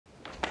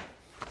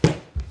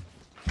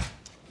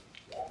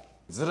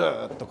ずる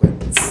ーっとこうやっ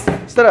て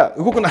そしたら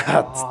動くな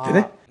ーっつって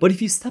ね。 But if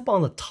you step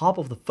on the top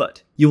of the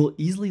foot, you will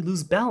easily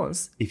lose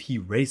balance if he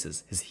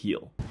raises his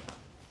heel.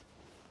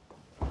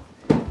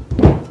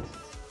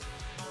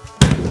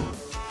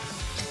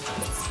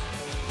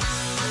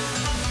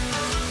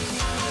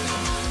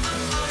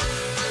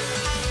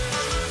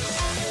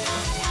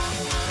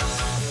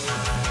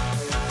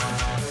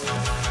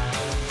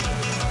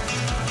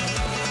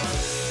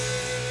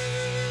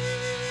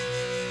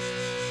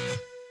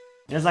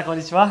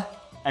 Konnichiwa,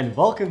 and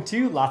welcome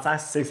to Let's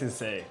Ask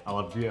Sensei. I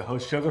will be your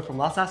host Shogo from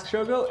Let's Ask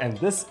Shogo, and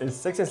this is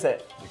Sensei.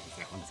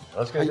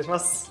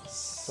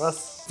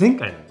 前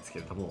回なんですけ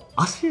れども、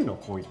足への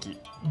攻撃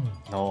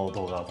の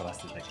動画を撮ら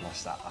せていただきま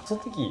した。そ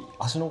の時、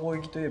足の攻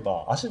撃といえ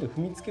ば足で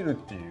踏みつけるっ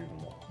ていうの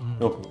も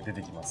よく出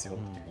てきますよっ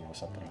ていうふうにおっ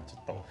しゃったのがちょ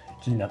っと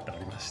気になってお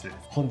りまして、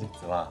本日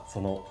は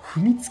その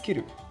踏みつけ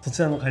るそ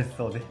ちらの解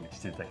説をぜひし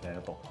ていただきたい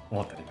なと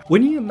思っております。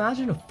When you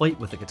imagine a fight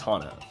with a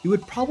katana, you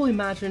would probably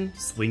imagine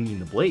swinging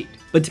the blade.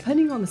 But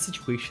depending on the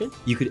situation,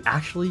 you could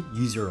actually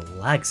use your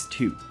legs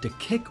too to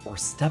kick or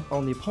step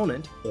on the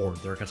opponent or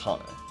their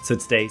katana. So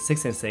today,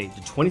 Sensei,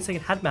 the 22nd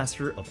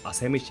headmaster of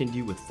Asayama Ichiden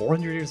Ryu with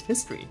 400 years of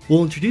history,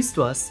 will introduce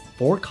to us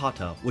 4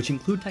 kata which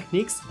include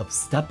techniques of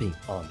stepping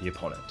on the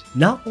opponent.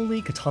 Not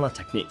only katana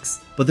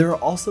techniques, but there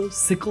are also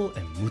sickle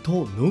and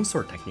Mutō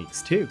no-sword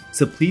techniques too.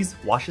 So please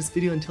watch this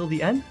video until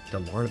the end to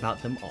learn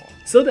about them all.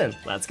 So then,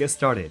 let's get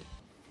started.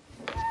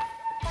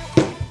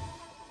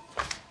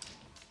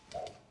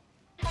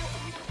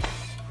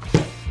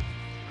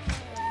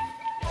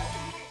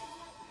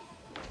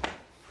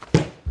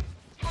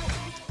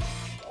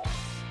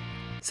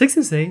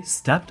 Sensei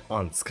stepped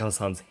on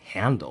Tsukada-san's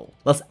handle.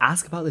 Let's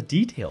ask about the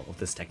detail of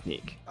this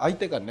technique. 相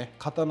手がね、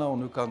刀を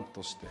抜かん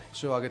として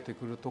腰を上げて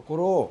くるとこ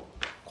ろを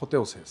小手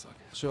を正下げ、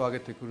腰を上げ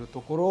てくる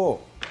ところ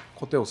を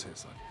小手を正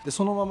下げで、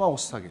そのまま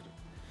押し下げる。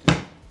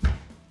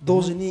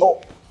同時に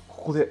こ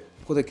こ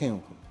で剣を踏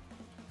む。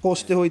こう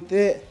しておい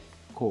て、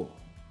こ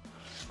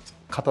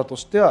う型と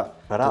しては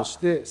とし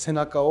て背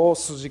中を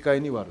筋交い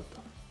に割る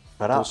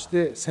と。とし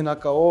て背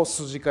中を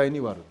筋交い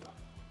に割ると。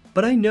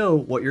But I know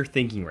what you're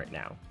thinking right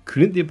now.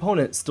 Couldn't the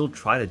opponent still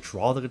try to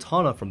draw the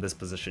katana from this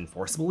position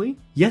forcibly?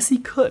 Yes, he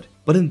could,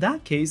 but in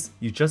that case,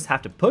 you just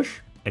have to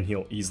push and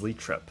he'll easily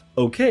trip.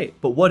 Okay,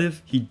 but what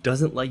if he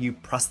doesn't let you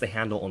press the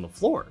handle on the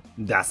floor?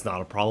 That's not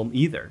a problem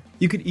either.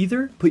 You could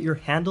either put your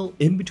handle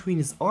in between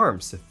his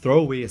arms to throw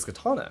away his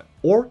katana,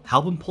 or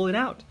help him pull it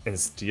out and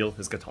steal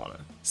his katana.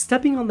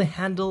 Stepping on the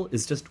handle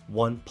is just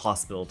one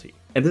possibility,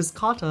 and this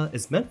kata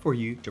is meant for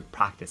you to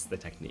practice the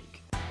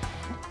technique.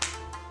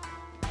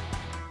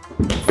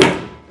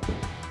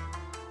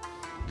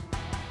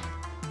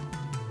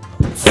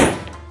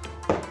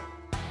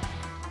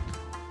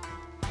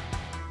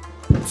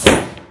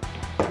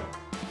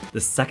 The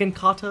second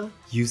kata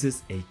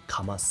uses a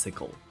kama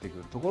sickle. てく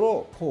るところ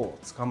をこ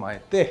う捕まえ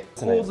て、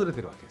こうずれ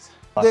てるわけです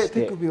よ。で、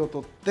手首を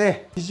取っ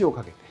て肘を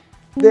かけて、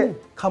で、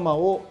鎌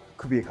を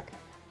首へかけて、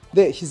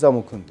で、膝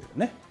も組んでる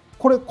ね。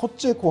こっ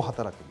ちへこう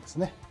働くんです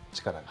ね、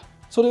力が。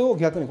それを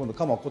逆に今度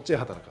鎌をこっちへ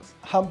働かす。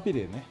反比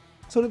例ね。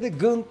それで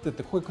グンっていっ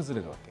てここへ崩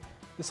れるわけ。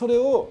で、それ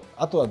を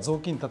あとは雑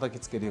巾叩き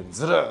つけるように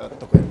ずるーっ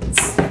とこうやって。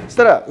そし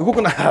たら動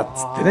くなーっ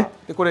つってね。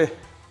で、これ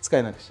使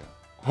えなくしち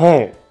ゃう。は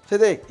い。そ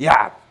れでや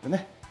ーって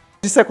ね。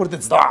実際これで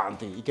ズドーンっ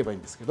ていけばいい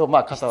んですけど、ま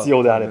あ型は必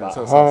要であれば。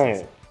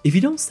If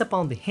you don't step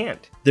on the hand,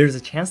 there's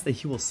a chance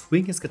that he will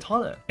swing his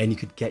katana and you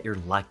could get your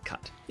leg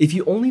cut. If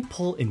you only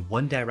pull in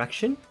one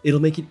direction, it'll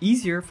make it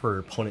easier for your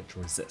opponent to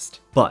resist.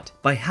 But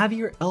by having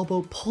your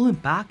elbow pull him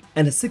back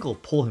and a sickle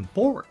pull him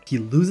forward, he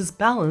loses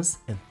balance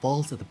and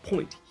falls at the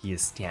point he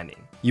is standing.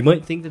 You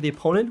might think that the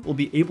opponent will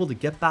be able to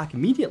get back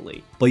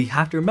immediately, but you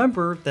have to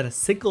remember that a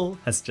sickle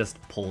has just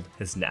pulled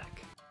his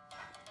neck.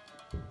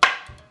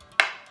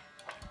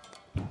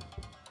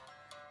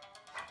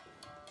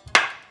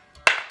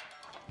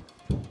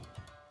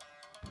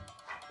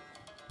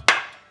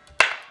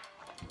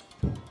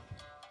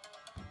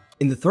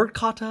 In the third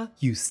kata,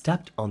 you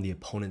stepped on the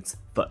opponent's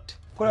foot.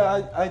 これ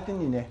は相手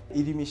にね、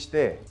入り身し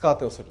て使う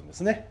手をするんで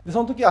すね。で、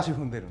その時足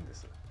踏んでるんで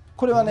す。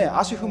これはね、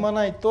足踏ま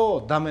ない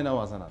とダメな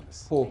技なんで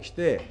す。こう来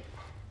て、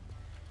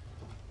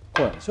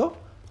こうなんでしょ？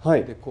は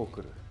い。で、こう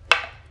来る。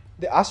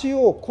で、足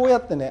をこうや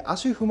ってね、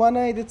足踏ま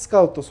ないで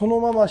使うと、その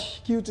まま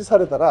引き打ちさ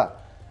れたら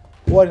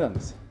終わりなんで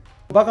す。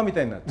バカみ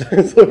たいになって。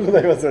そういうこと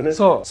ありますよね。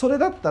そう。それ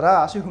だった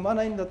ら、足踏ま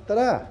ないんだった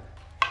ら、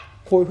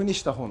こういうふうに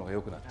した方が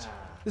良くなっちゃう。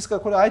ですか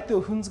らこれ相手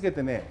を踏んづけ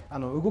てね、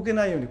動け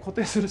ないように固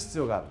定する必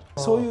要がある。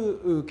そうい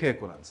う稽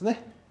古なんです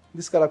ね。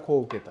ですから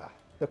こう受けた。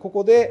でこ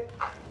こで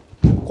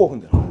こう踏ん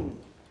でる。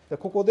で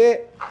ここ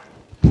で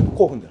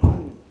こう踏んでる。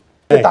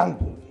でダン。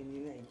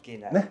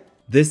ね。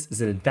This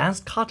is an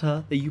advanced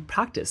kata that you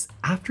practice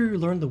after you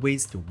learn the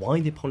ways to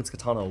wind the opponent's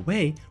katana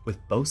away with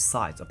both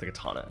sides of the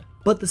katana.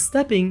 But the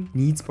stepping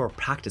needs more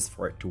practice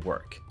for it to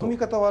work. 踏み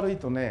方悪い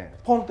とね、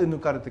ポンって抜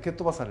かれて蹴っ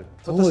飛ばされる。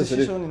私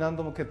師匠に何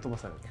度も蹴っ飛ば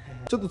される。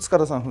ちょっと塚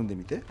田さん踏んで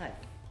みて。はい、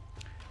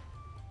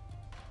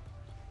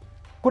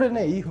これ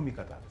ね、いい踏み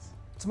方です。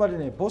つまり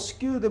ね、母子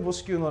球で母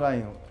子球のライ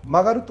ンを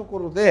曲がるとこ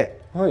ろで、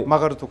曲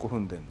がるとこ踏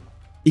んでるの。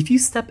If you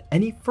step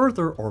any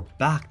further or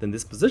back than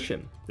this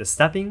position, the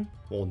stepping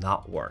will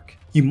not work.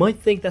 You might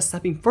think that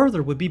stepping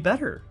further would be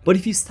better, but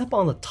if you step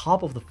on the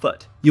top of the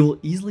foot, you will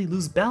easily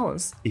lose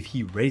balance if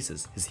he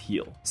raises his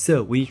heel.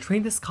 So when you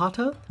train this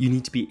kata, you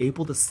need to be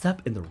able to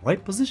step in the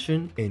right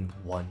position in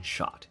one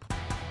shot.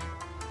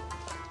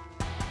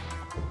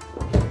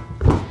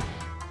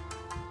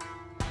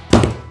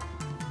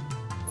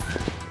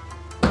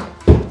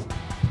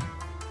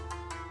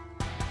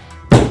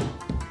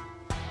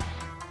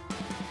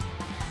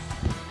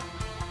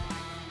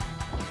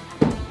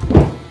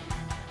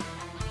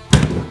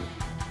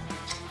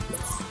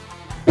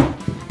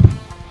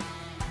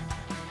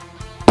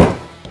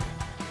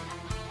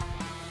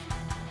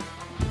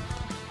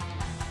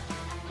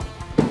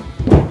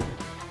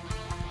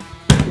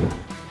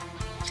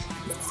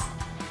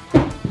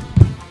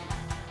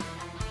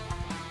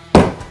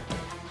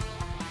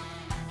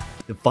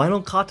 The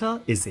final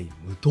kata is a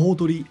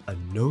Mutō a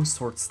no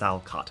sword style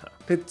kata.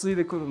 鉄つい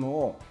でくるの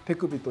を手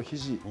首と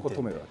肘を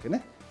止めるわけ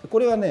ね。こ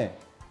れはね、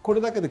こ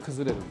れだけで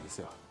崩れるんです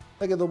よ。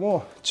だけど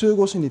も中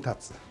腰に立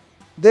つ。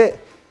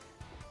で、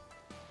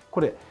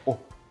これ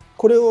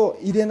を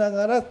入れな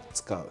がら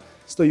使う。そう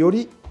するとよ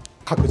り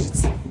確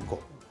実にこ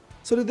う。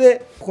それ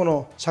でこ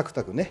の尺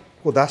卓ね、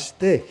こう出し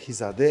て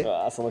膝で。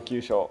その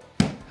急所。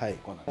はい。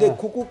で、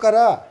ここか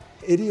ら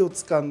襟を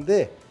掴ん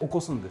で起こ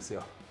すんです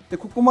よ。で、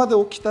ここまで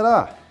起きた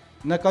ら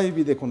中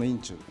指でこのイン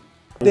チュ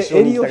ーで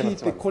襟を引い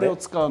てこれを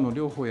使うの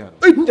両方や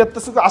る。やった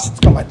すぐ足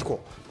捕まえて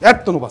こうや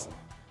っと伸ばすの。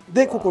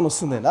でここの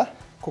すねな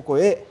ここ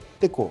へ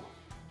でこ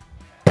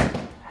う。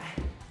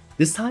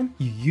This time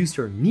you use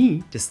your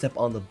knee to step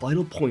on the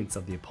vital points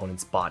of the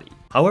opponent's body.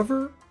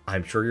 However,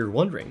 I'm sure you're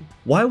wondering,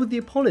 why would the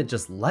opponent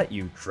just let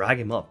you drag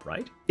him up,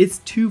 right? It's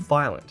too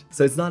violent,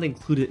 so it's not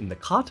included in the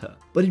kata.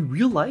 But in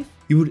real life,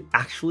 you would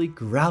actually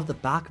grab the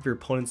back of your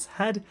opponent's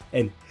head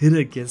and hit it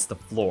against the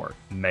floor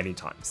many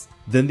times.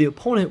 Then the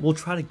opponent will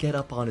try to get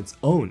up on its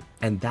own,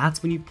 and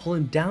that's when you pull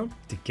him down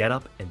to get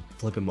up and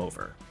flip him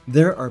over.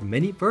 There are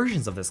many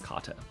versions of this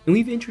kata, and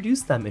we've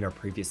introduced them in our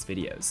previous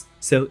videos.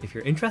 So if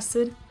you're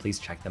interested, please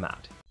check them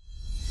out.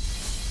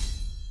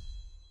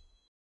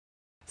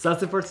 So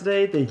that's it for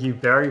today. Thank you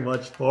very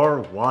much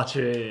for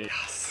watching.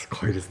 す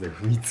ごいですね。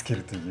踏みつけ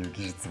るという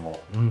技術も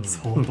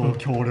相当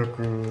強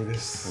力で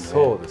すね。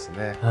そうです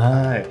ね。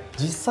はい。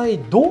実際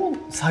どう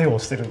作用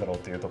してるんだろう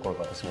というところ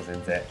が私も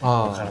全然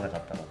分からなか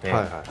ったので、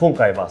今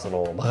回はそ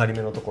の曲がり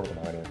目のところと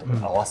曲がり目のところ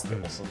を合わせて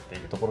押すってい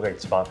うところが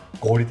一番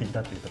合理的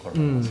だっていうところ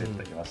を教えていた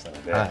だきました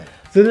ので。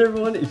So then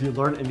everyone, if you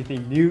learned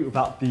anything new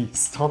about the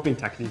stomping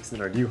techniques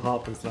in our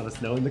Ryuha, please let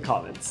us know in the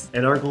comments.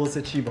 And our goal is to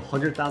achieve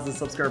 100,000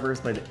 subscribers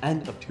by the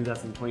end of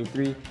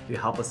 2023. If you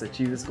help us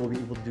achieve this goal, we'll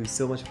be able to do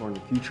so much more in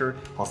the future,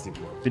 hosting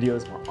more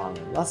videos, more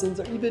online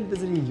lessons, or even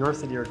visiting your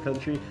city or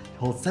country to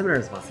hold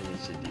seminars about Asayama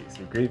Ichiden Ryu. So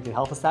it'd be great if you can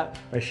help us out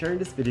by sharing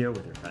this video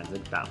with your friends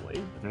and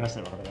family. あ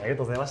りが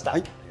とうございました。あ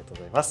りがとう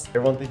ございます。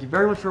Everyone, thank you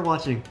very much for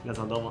watching. 皆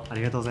さんどうもあ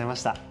りがとうございま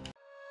した。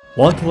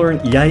Want to learn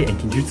iaido and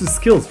kenjutsu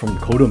skills from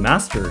Kobudo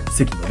master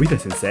Seki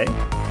Sensei?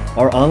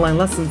 Our online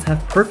lessons have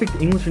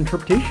perfect English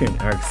interpretation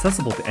and are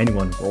accessible to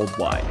anyone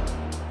worldwide.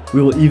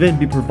 We will even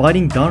be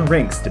providing down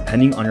ranks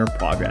depending on your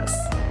progress.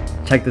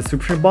 Check the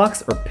description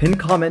box or pinned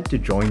comment to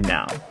join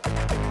now.